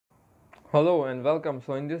Hello and welcome.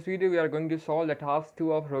 So in this video we are going to solve the task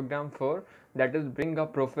 2 of program 4, that is bring a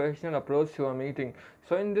professional approach to a meeting.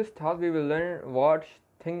 So in this task we will learn what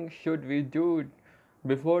things should we do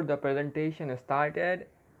before the presentation started,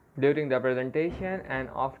 during the presentation, and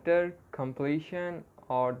after completion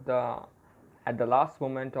or at the last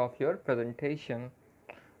moment of your presentation.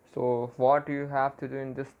 So what you have to do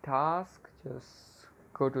in this task, just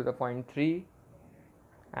go to the point 3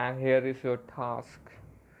 and here is your task.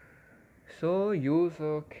 So use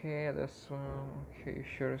this one. Okay,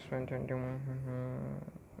 sure, spend 20.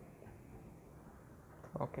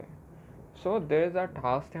 Okay, so there is a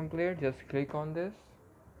task template. Just click on this,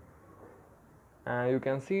 and you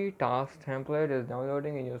can see task template is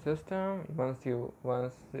downloading in your system. Once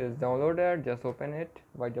it's downloaded, just open it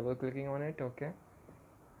by double clicking on it. Okay,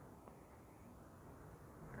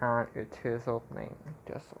 and it is opening.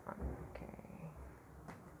 Just one. Okay.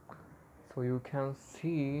 So you can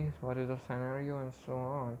see what is the scenario and so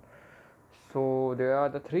on. So there are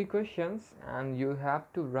the 3 questions and you have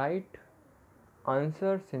to write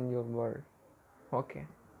answers in your word. Okay,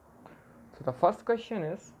 so the first question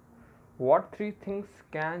is, what 3 things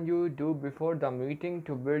can you do before the meeting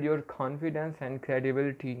to build your confidence and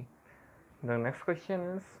credibility? The next question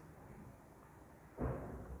is,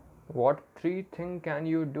 what 3 things can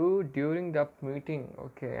you do during the meeting?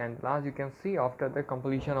 Okay, and last you can see after the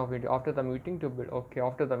completion of it, after the meeting to build. Okay,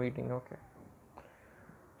 after the meeting. Okay,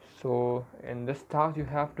 so in this task you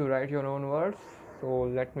have to write your own words. So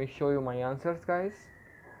let me show you my answers, guys.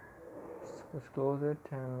 So let's close it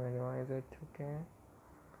and minimize it. Okay,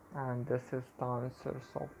 and this is the answers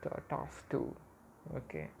of the task 2.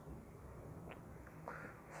 Okay,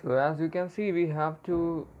 so as you can see we have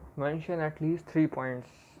to mention at least 3 points.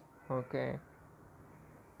 Okay,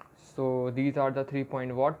 so these are the 3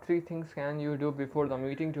 points. What 3 things can you do before the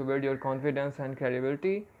meeting to build your confidence and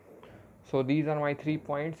credibility? So these are my 3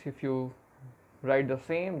 points. If you write the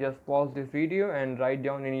same, just pause this video and write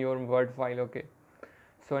down in your word file. Okay,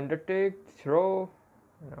 so undertake thorough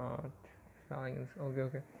so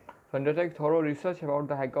undertake thorough research about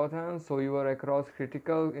the hackathon so you are across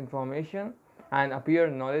critical information and appear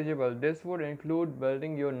knowledgeable. This would include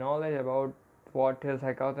building your knowledge about what is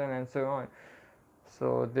hackathon and so on.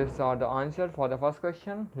 So these are the answer for the first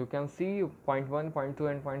question. You can see point 1, point 2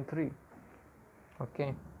 and point 3.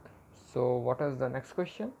 Okay, so what is the next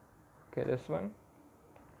question? Okay, this one.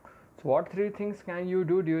 So what 3 things can you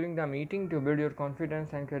do during the meeting to build your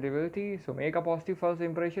confidence and credibility? So make a positive first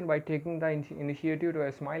impression by taking the initiative to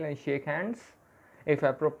a smile and shake hands if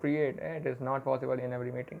appropriate. It is not possible in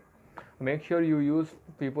every meeting. Make sure you use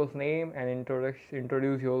people's name and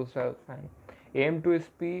introduce yourself, and aim to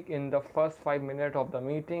speak in the first 5 minutes of the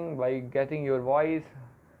meeting by getting your voice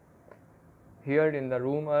heard in the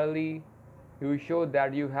room early. You show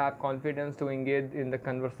that you have confidence to engage in the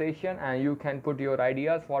conversation and you can put your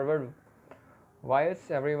ideas forward whilst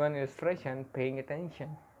everyone is fresh and paying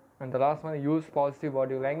attention. And the last one, use positive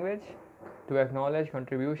body language to acknowledge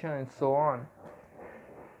contribution and so on.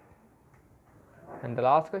 And the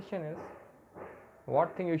last question is,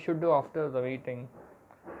 what thing you should do after the meeting?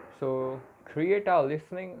 So create a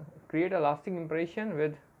lasting impression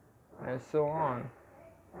with and so on.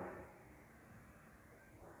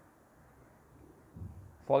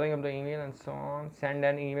 Following up the email and so on. Send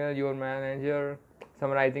an email your manager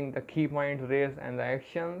summarizing the key points raised and the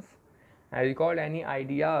actions, and record any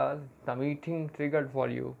ideas the meeting triggered for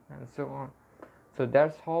you and so on. So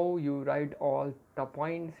that's how you write all the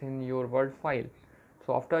points in your word file.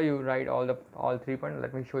 So after you write all 3 points,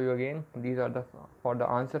 let me show you again. These are for the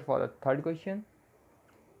answer for the third question.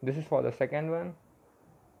 This is for the second one.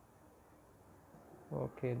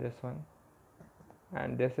 Okay, this one,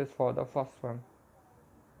 and this is for the first one.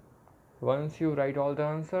 Once you write all the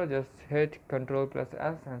answer, just hit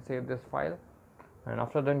Ctrl+S and save this file, and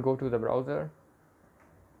after then go to the browser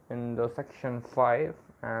in the section 5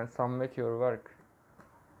 and submit your work.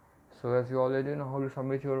 So as you already know how to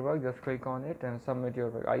submit your work, just click on it and submit your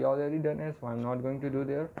work. I already done it, so I'm not going to do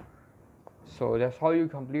there. So that's how you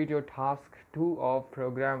complete your task 2 of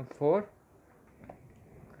program 4.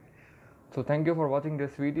 So thank you for watching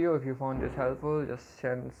this video. If you found this helpful, just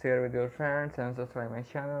share with your friends and subscribe my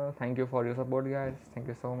channel. Thank you for your support, guys. Thank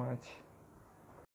you so much.